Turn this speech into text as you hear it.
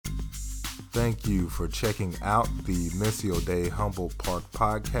Thank you for checking out the Missio Dei Humboldt Park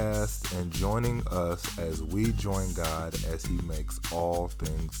podcast and joining us as we join God as He makes all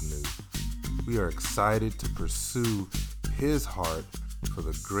things new. We are excited to pursue His heart for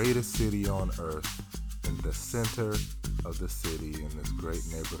the greatest city on earth in the center of the city in this great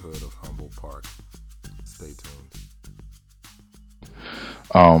neighborhood of Humboldt Park. Stay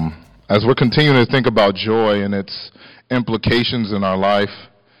tuned. As we're continuing to think about joy and its implications in our life,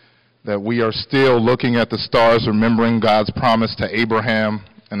 that we are still looking at the stars, remembering God's promise to Abraham,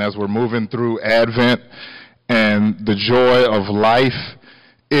 and as we're moving through Advent, and the joy of life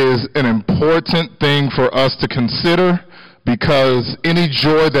is an important thing for us to consider, because any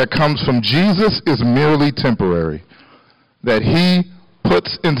joy that comes from Jesus is merely temporary. That He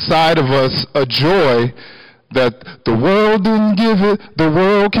puts inside of us a joy that the world didn't give it, the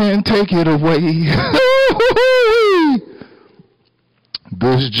world can't take it away.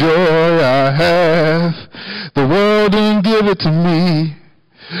 This joy I have, the world didn't give it to me.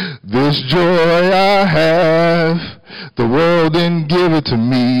 This joy I have, the world didn't give it to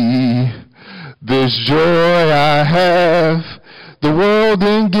me. This joy I have, the world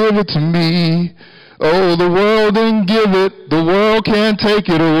didn't give it to me. Oh, the world didn't give it, the world can't take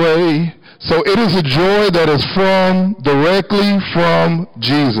it away. So it is a joy that is directly from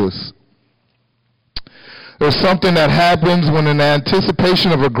Jesus. There's something that happens when an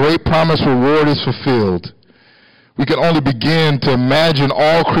anticipation of a great promised reward is fulfilled. We can only begin to imagine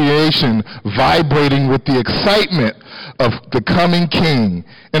all creation vibrating with the excitement of the coming King,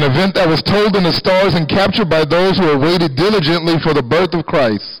 an event that was told in the stars and captured by those who have waited diligently for the birth of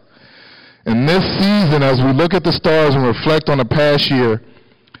Christ. In this season, as we look at the stars and reflect on the past year,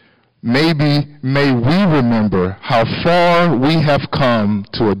 may we remember how far we have come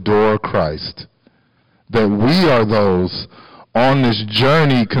to adore Christ. That we are those on this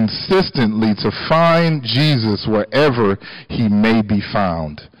journey consistently to find Jesus wherever He may be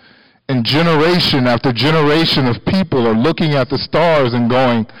found. And generation after generation of people are looking at the stars and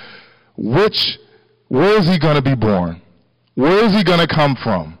going, where is He going to be born? Where is He going to come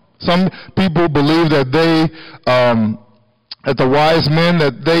from? Some people believe that that the wise men,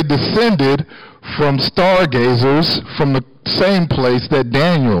 that they descended from stargazers from the same place that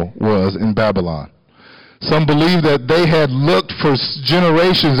Daniel was in Babylon. Some believe that they had looked for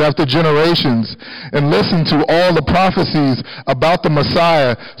generations after generations and listened to all the prophecies about the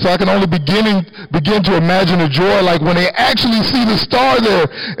Messiah. So I can only begin to imagine a joy like when they actually see the star there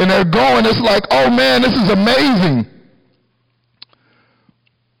and they're going, it's like, oh man, this is amazing.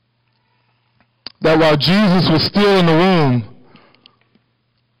 That while Jesus was still in the womb,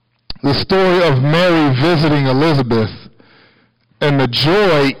 the story of Mary visiting Elizabeth and the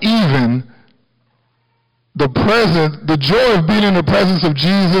joy the joy of being in the presence of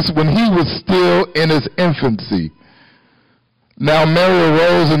Jesus when He was still in His infancy. Now Mary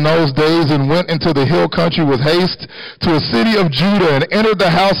arose in those days and went into the hill country with haste to a city of Judah and entered the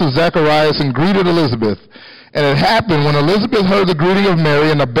house of Zacharias and greeted Elizabeth. And it happened when Elizabeth heard the greeting of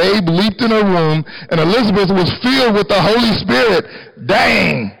Mary, and the babe leaped in her womb, and Elizabeth was filled with the Holy Spirit.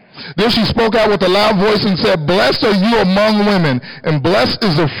 Dang! Then she spoke out with a loud voice and said, "Blessed are you among women, and blessed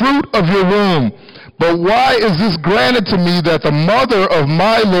is the fruit of your womb. But why is this granted to me that the mother of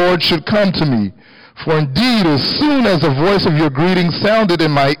my Lord should come to me? For indeed, as soon as the voice of your greeting sounded in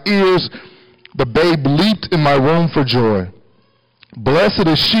my ears, the babe leaped in my womb for joy. Blessed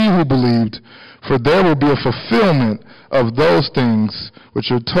is she who believed, for there will be a fulfillment of those things which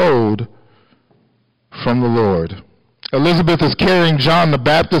are told from the Lord." Elizabeth is carrying John the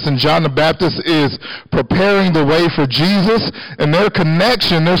Baptist, and John the Baptist is preparing the way for Jesus, and their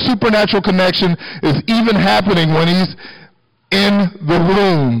supernatural connection is even happening when he's in the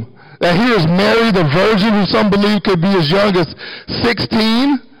womb. Now here's Mary, the virgin, who some believe could be as young as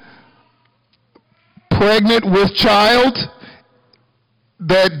 16, pregnant with child,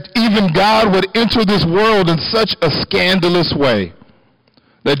 that even God would enter this world in such a scandalous way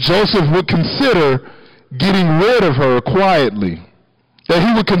that Joseph would consider getting rid of her quietly, that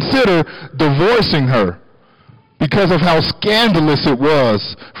he would consider divorcing her because of how scandalous it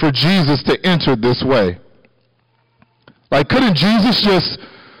was for Jesus to enter this way. Like, couldn't Jesus just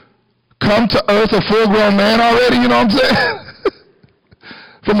come to earth a full-grown man already, you know what I'm saying?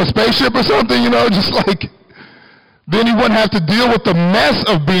 From a spaceship or something, just like, then he wouldn't have to deal with the mess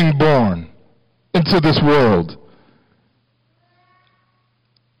of being born into this world.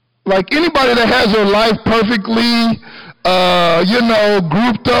 Like anybody that has their life perfectly,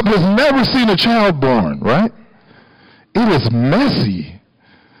 grouped up has never seen a child born, right? It is messy.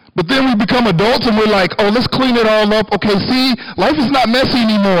 But then we become adults and we're like, oh, let's clean it all up. Okay, see, life is not messy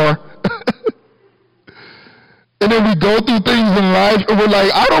anymore. And then we go through things in life and we're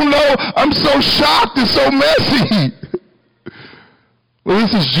like, I don't know, I'm so shocked, it's so messy. Well,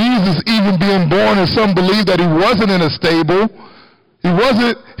 this is Jesus even being born, and some believe that he wasn't in a stable. He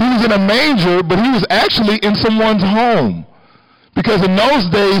was in a manger, but he was actually in someone's home. Because in those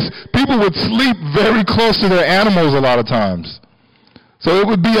days, people would sleep very close to their animals a lot of times. So it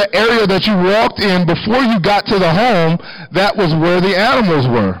would be an area that you walked in before you got to the home. That was where the animals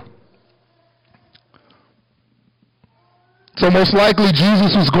were. So most likely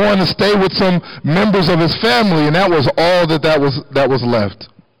Jesus was going to stay with some members of his family, and that was all that was left.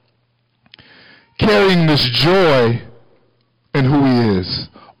 Carrying this joy in who he is.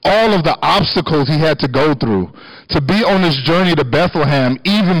 All of the obstacles he had to go through to be on this journey to Bethlehem,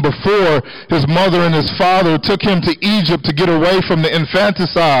 even before his mother and his father took him to Egypt to get away from the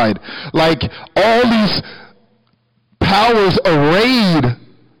infanticide. Like all these powers arrayed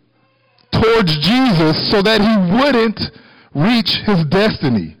towards Jesus so that he wouldn't reach his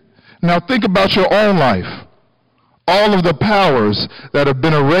destiny. Now think about your own life. All of the powers that have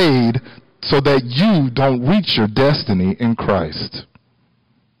been arrayed so that you don't reach your destiny in Christ.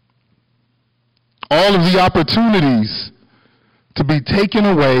 All of the opportunities to be taken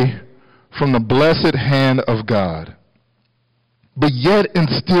away from the blessed hand of God. But yet and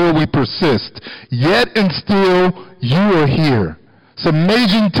still we persist. Yet and still you are here. It's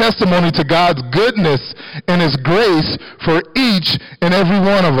amazing testimony to God's goodness and his grace for each and every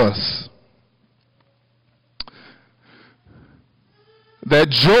one of us. That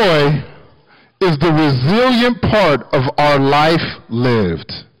joy is the resilient part of our life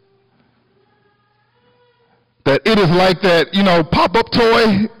lived. That it is like that, pop-up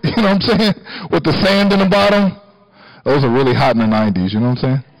toy, you know what I'm saying, with the sand in the bottom. Those are really hot in the 90s, you know what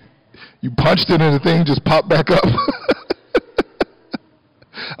I'm saying? You punched it in the thing, just popped back up.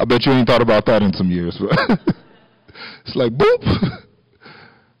 I bet you ain't thought about that in some years. But it's like, boop.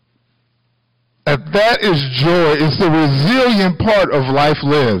 And that is joy. It's the resilient part of life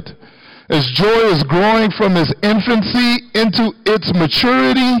lived. As joy is growing from its infancy into its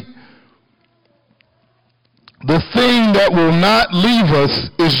maturity, the thing that will not leave us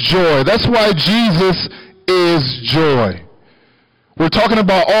is joy. That's why Jesus is joy. We're talking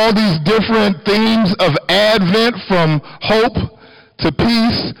about all these different themes of Advent, from hope to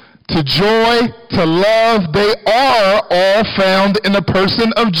peace to joy to love. They are all found in the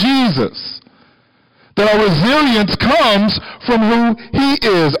person of Jesus. That our resilience comes from who he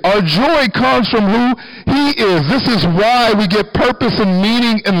is. Our joy comes from who he is. This is why we get purpose and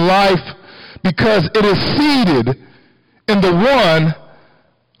meaning in life, because it is seated in the one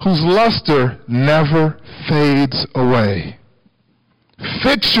whose luster never fades away.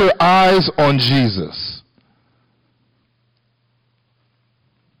 Fix your eyes on Jesus,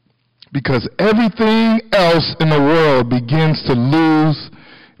 because everything else in the world begins to lose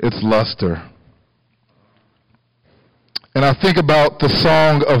its luster. And I think about the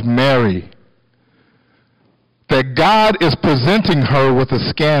song of Mary, that God is presenting her with a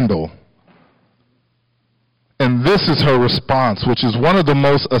scandal. And this is her response, which is one of the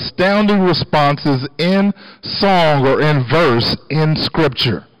most astounding responses in song or in verse in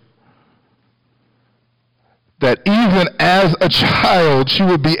Scripture. That even as a child, she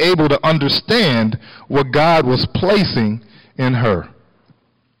would be able to understand what God was placing in her.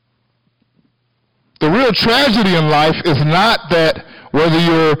 The real tragedy in life is not that whether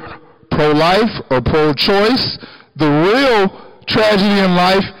you're pro-life or pro-choice. The real tragedy in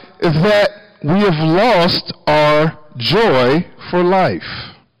life is that we have lost our joy for life.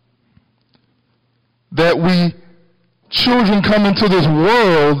 That children come into this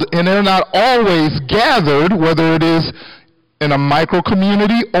world and they're not always gathered, whether it is in a micro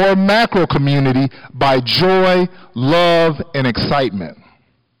community or a macro community, by joy, love, and excitement.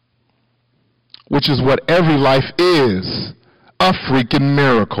 Which is what every life is, a freaking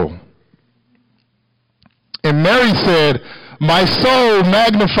miracle. And Mary said, "My soul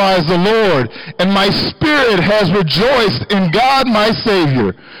magnifies the Lord, and my spirit has rejoiced in God my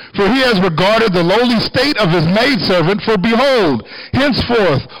Savior. For he has regarded the lowly state of his maidservant. For behold,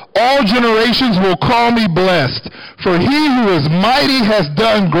 henceforth all generations will call me blessed. For he who is mighty has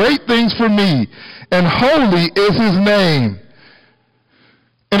done great things for me, and holy is his name.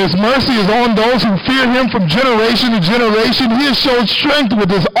 And his mercy is on those who fear him from generation to generation. He has shown strength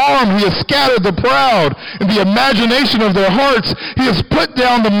with his arm. He has scattered the proud in the imagination of their hearts. He has put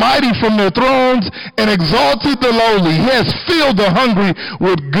down the mighty from their thrones and exalted the lowly. He has filled the hungry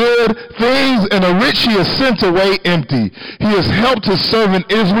with good things, and the rich he has sent away empty. He has helped his servant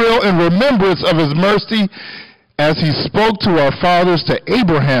Israel in remembrance of his mercy, as he spoke to our fathers, to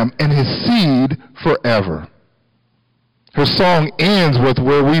Abraham and his seed forever." Her song ends with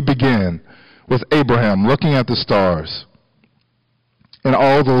where we begin, with Abraham looking at the stars. And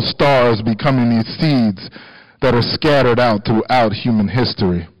all those stars becoming these seeds that are scattered out throughout human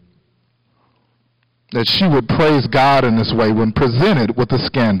history. That she would praise God in this way when presented with a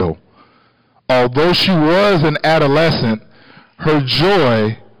scandal. Although she was an adolescent, her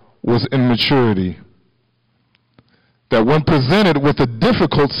joy was in maturity. That when presented with a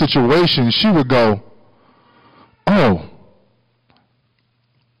difficult situation, she would go, oh,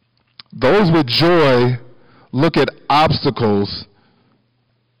 those with joy look at obstacles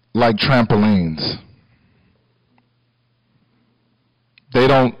like trampolines. They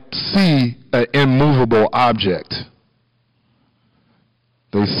don't see an immovable object.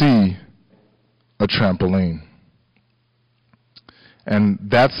 They see a trampoline. And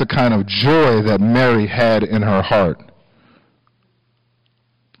that's the kind of joy that Mary had in her heart.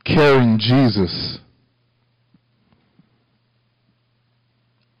 Carrying Jesus.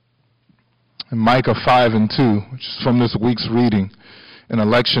 In Micah 5:2, which is from this week's reading in a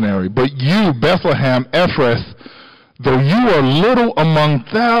lectionary. But you, Bethlehem Ephrath, though you are little among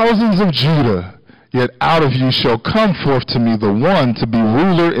thousands of Judah, yet out of you shall come forth to me the one to be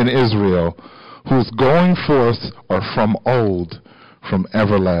ruler in Israel, whose going forth are from old, from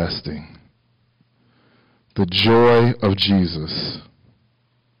everlasting. The joy of Jesus.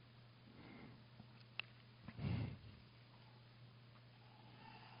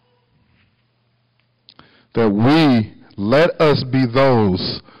 That let us be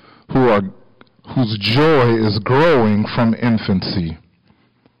those whose joy is growing from infancy.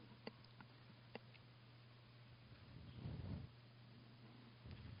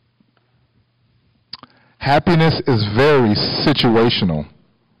 Happiness is very situational.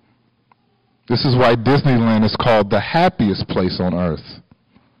 This is why Disneyland is called the happiest place on earth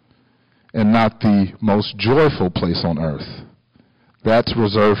and not the most joyful place on earth. That's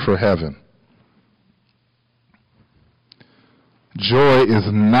reserved for heaven. Joy is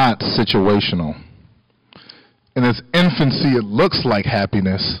not situational. In its infancy, it looks like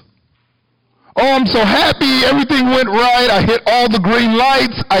happiness. Oh, I'm so happy. Everything went right. I hit all the green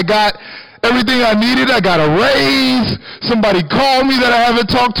lights. I got everything I needed. I got a raise. Somebody called me that I haven't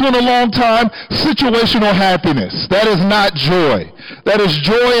talked to in a long time. Situational happiness. That is not joy. That is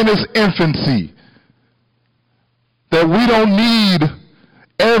joy in its infancy. That we don't need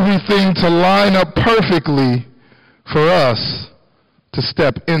everything to line up perfectly for us to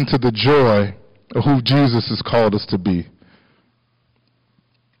step into the joy of who Jesus has called us to be.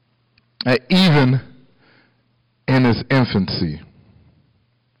 And even in his infancy.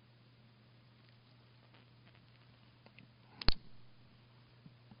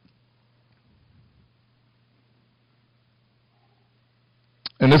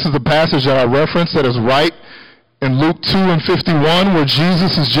 And this is a passage that I referenced that is right in Luke 2:51, where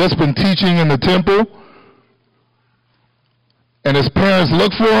Jesus has just been teaching in the temple. And his parents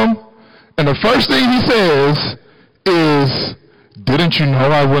look for him, and the first thing he says is, didn't you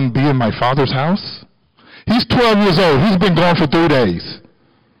know I wouldn't be in my Father's house? He's 12 years old. He's been gone for 3 days.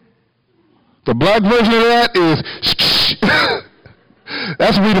 The black version of that is, shh.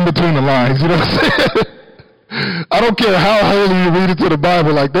 That's reading between the lines, you know what I'm saying? I don't care how holy you read into the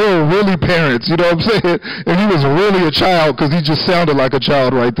Bible, like they were really parents, you know what I'm saying? And he was really a child because he just sounded like a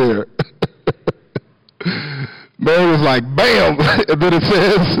child right there. Mary was like, bam, and then it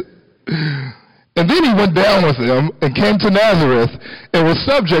says, and then he went down with them and came to Nazareth and was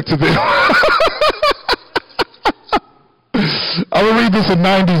subject to them. I will read this in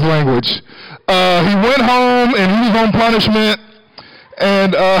 90s language. He went home and he was on punishment,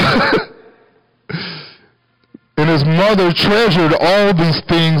 and and his mother treasured all these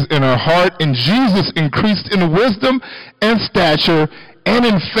things in her heart, and Jesus increased in wisdom and stature and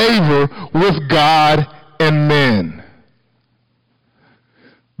in favor with God and men.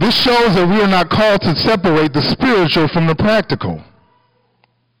 This shows that we are not called to separate the spiritual from the practical.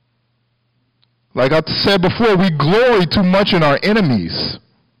 Like I said before, we glory too much in our enemies.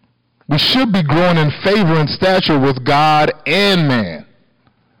 We should be growing in favor and stature with God and man.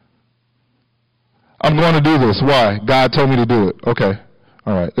 I'm going to do this. Why? God told me to do it. Okay.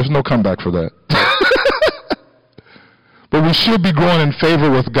 All right. There's no comeback for that. But we should be growing in favor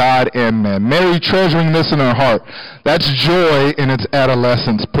with God and man. Mary treasuring this in her heart. That's joy in its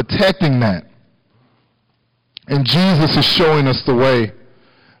adolescence, protecting that. And Jesus is showing us the way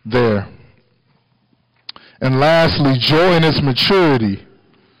there. And lastly, joy in its maturity.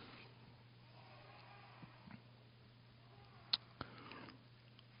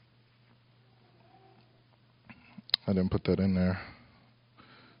 I didn't put that in there.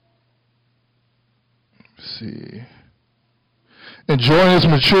 Let's see. Enjoying its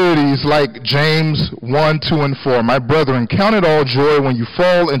maturities like James 1, 2, and 4. My brethren, count it all joy when you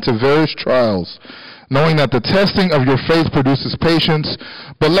fall into various trials, knowing that the testing of your faith produces patience.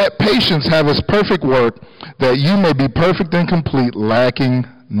 But let patience have its perfect work, that you may be perfect and complete, lacking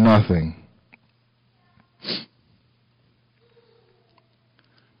nothing.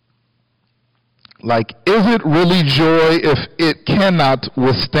 Like, is it really joy if it cannot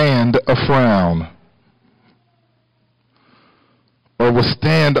withstand a frown? Or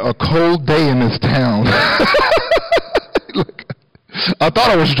withstand a cold day in this town? Look, I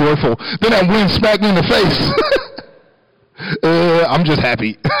thought I was joyful. Then that wind smacked me in the face. I'm just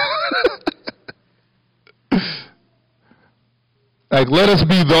happy. Like, let us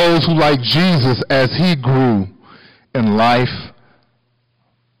be those who, like Jesus, as he grew in life,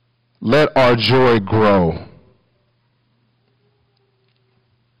 let our joy grow.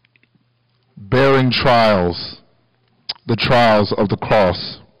 Bearing trials, the trials of the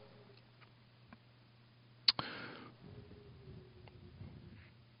cross.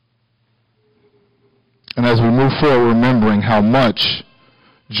 And as we move forward, remembering how much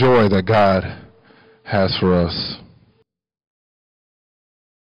joy that God has for us.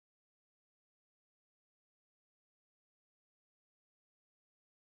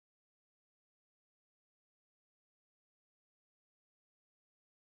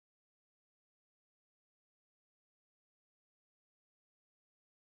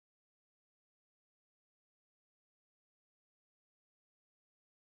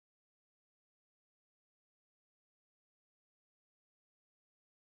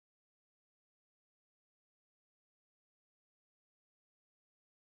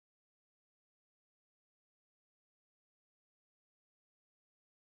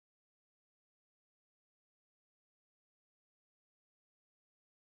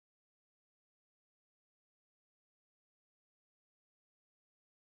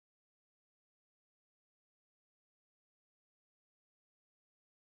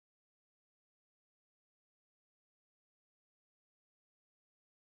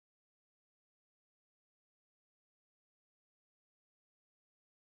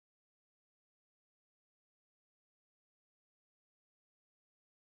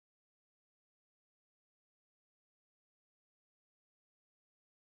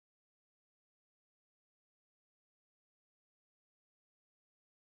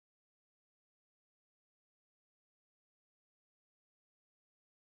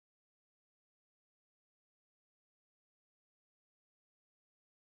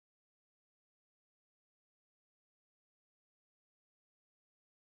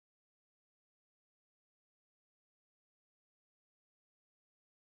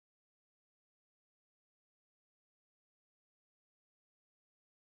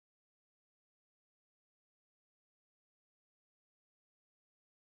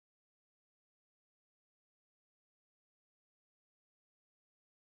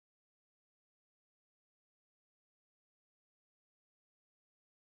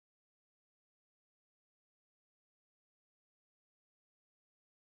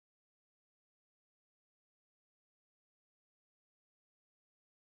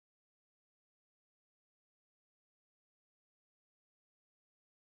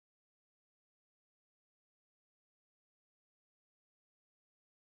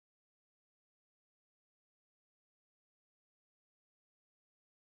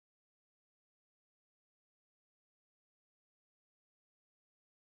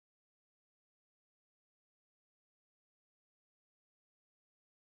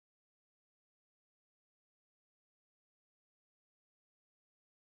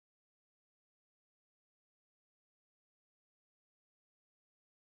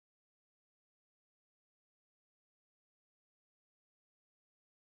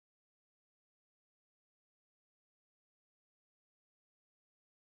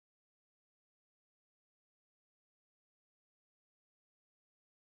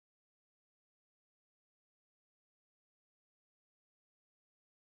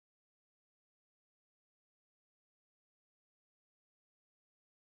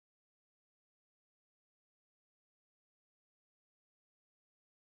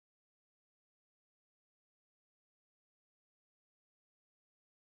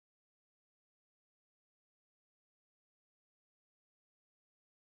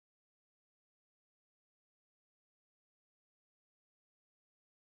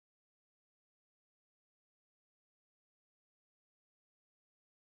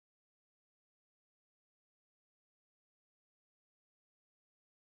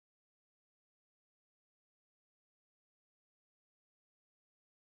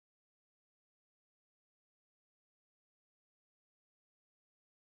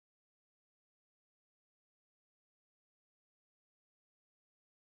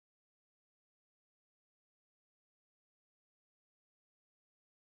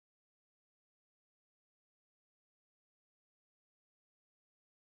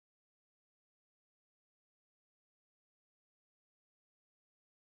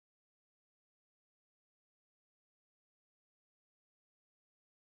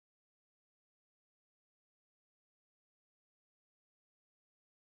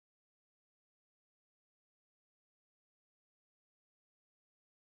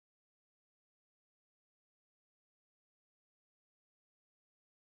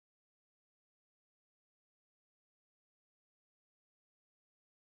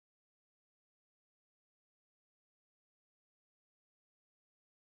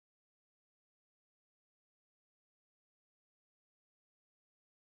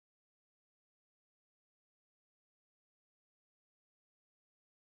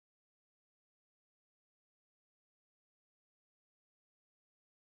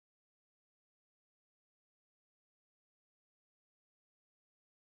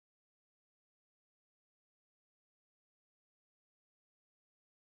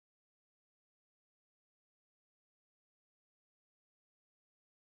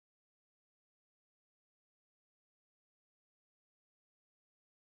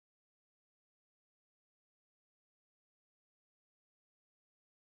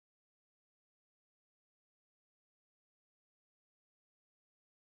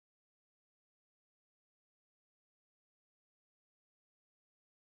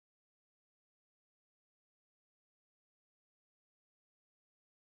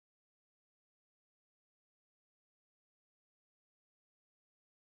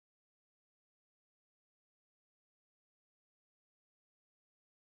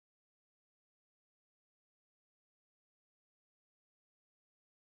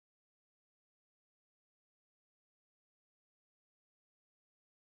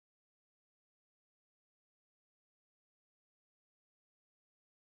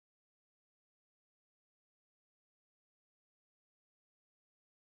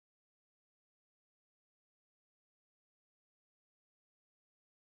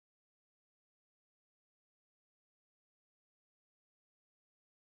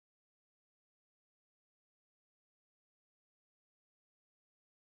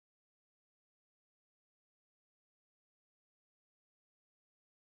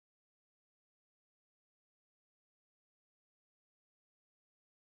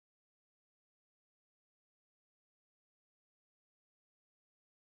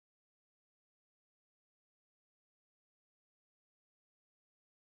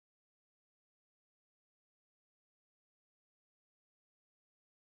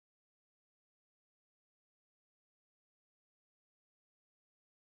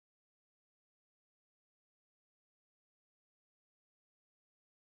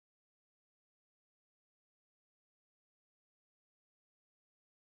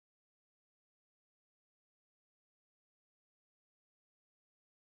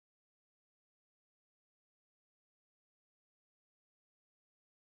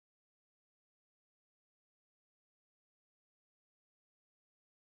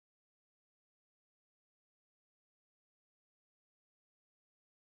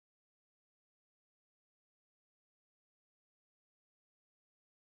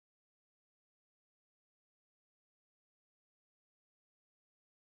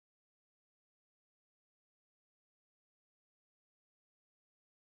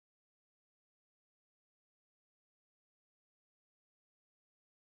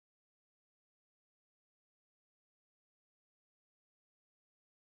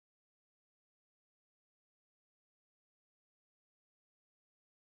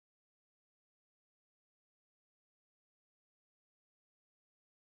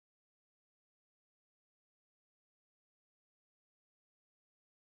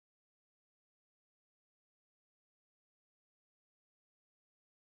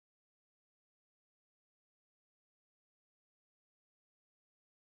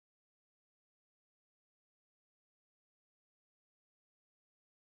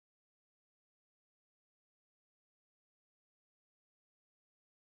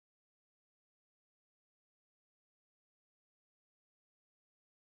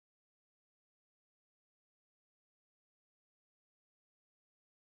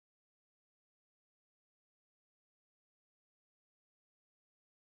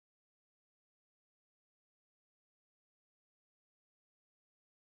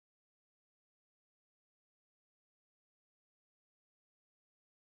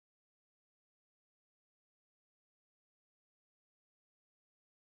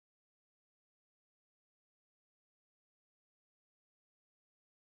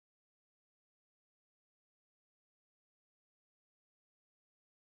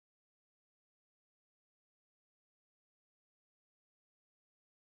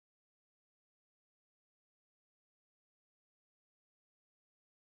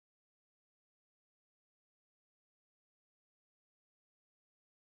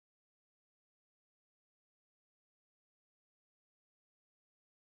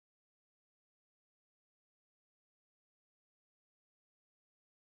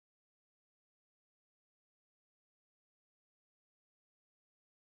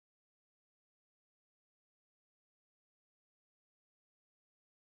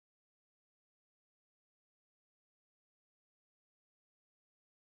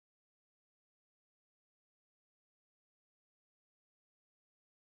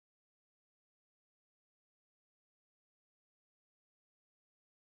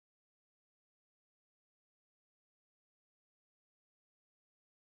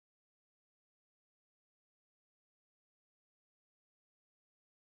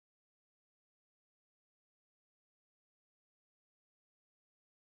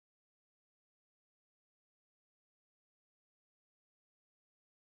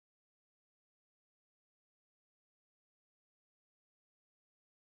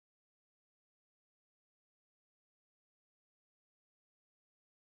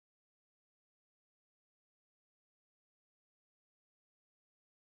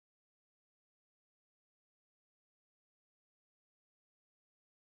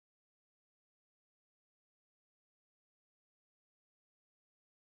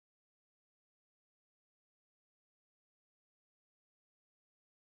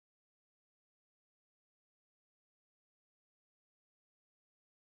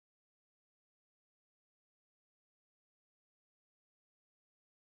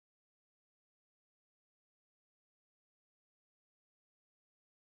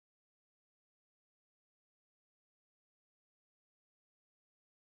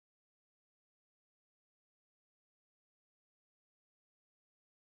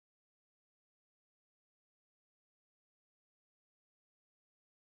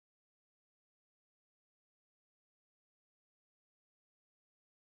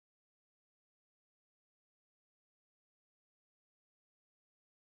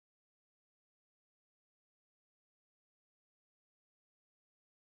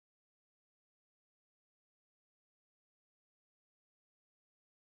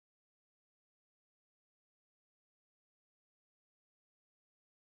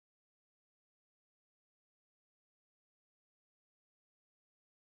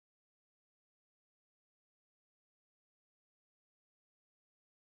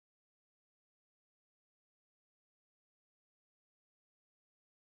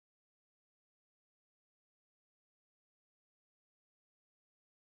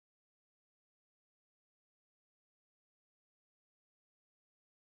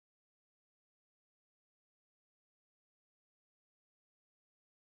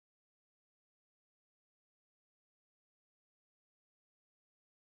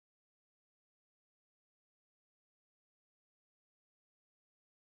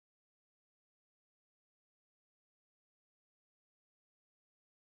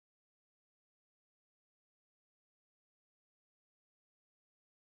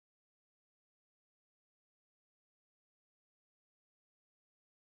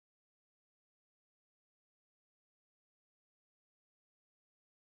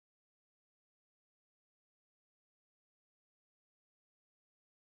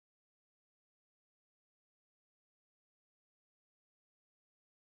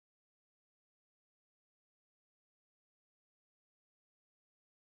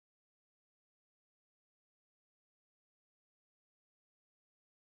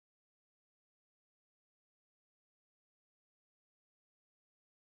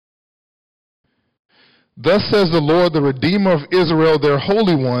 Thus says the Lord, the Redeemer of Israel, their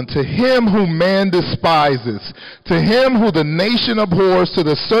Holy One, to him whom man despises, to him who the nation abhors, to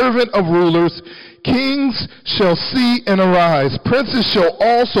the servant of rulers, kings shall see and arise. Princes shall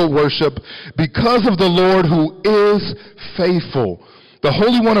also worship because of the Lord who is faithful, the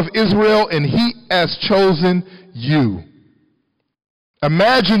Holy One of Israel, and he has chosen you.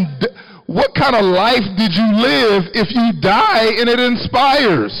 Imagine what kind of life did you live if you die and it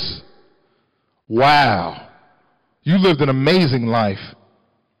inspires? Wow. You lived an amazing life.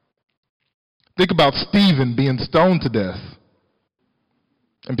 Think about Stephen being stoned to death.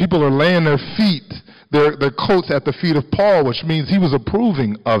 And people are laying their feet, their coats at the feet of Paul, which means he was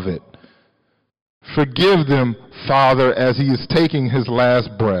approving of it. Forgive them, Father, as he is taking his last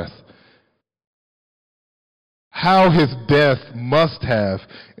breath. How his death must have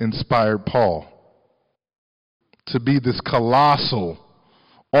inspired Paul to be this colossal,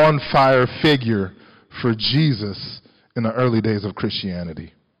 on-fire figure for Jesus in the early days of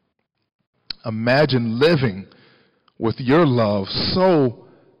Christianity. Imagine living with your love so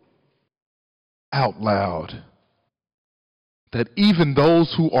out loud that even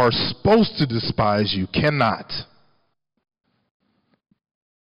those who are supposed to despise you cannot.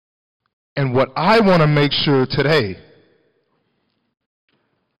 And what I want to make sure today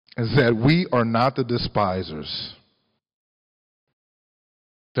is that we are not the despisers.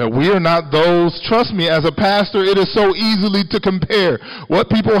 That we are not those, trust me, as a pastor, it is so easily to compare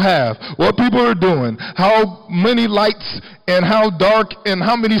what people have, what people are doing, how many lights and how dark and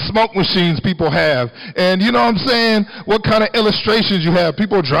how many smoke machines people have. And you know what I'm saying? What kind of illustrations you have.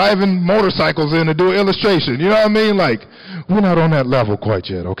 People driving motorcycles in to do an illustration. You know what I mean? Like, we're not on that level quite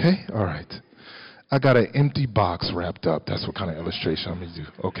yet, okay? All right. I got an empty box wrapped up. That's what kind of illustration I'm going to do,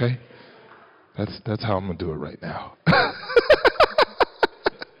 okay? That's how I'm going to do it right now.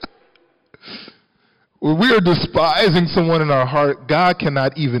 When we are despising someone in our heart, God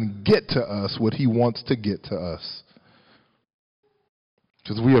cannot even get to us what he wants to get to us.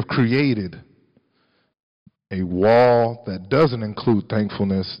 Because we have created a wall that doesn't include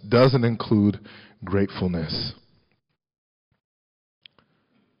thankfulness, doesn't include gratefulness.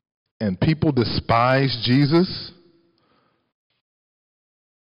 And people despise Jesus,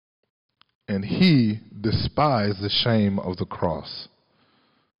 and he despised the shame of the cross.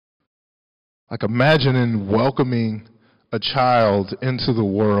 Like imagine welcoming a child into the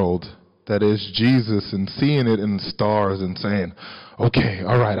world that is Jesus and seeing it in the stars and saying, okay,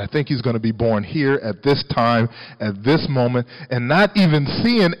 all right, I think he's going to be born here at this time, at this moment, and not even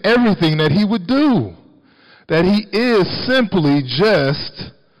seeing everything that he would do. That he is simply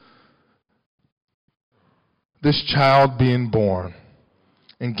just this child being born.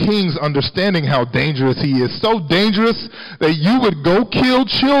 And kings understanding how dangerous he is. So dangerous that you would go kill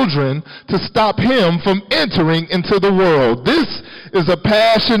children to stop him from entering into the world. This is a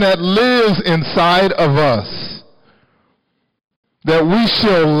passion that lives inside of us. That we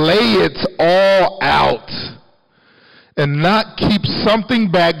shall lay it all out. And not keep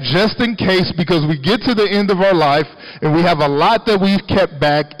something back just in case, because we get to the end of our life and we have a lot that we've kept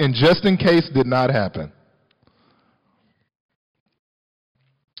back and just in case did not happen.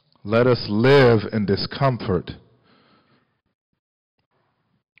 Let us live in discomfort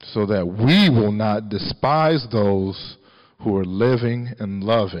so that we will not despise those who are living and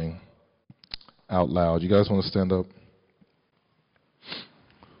loving out loud. You guys want to stand up?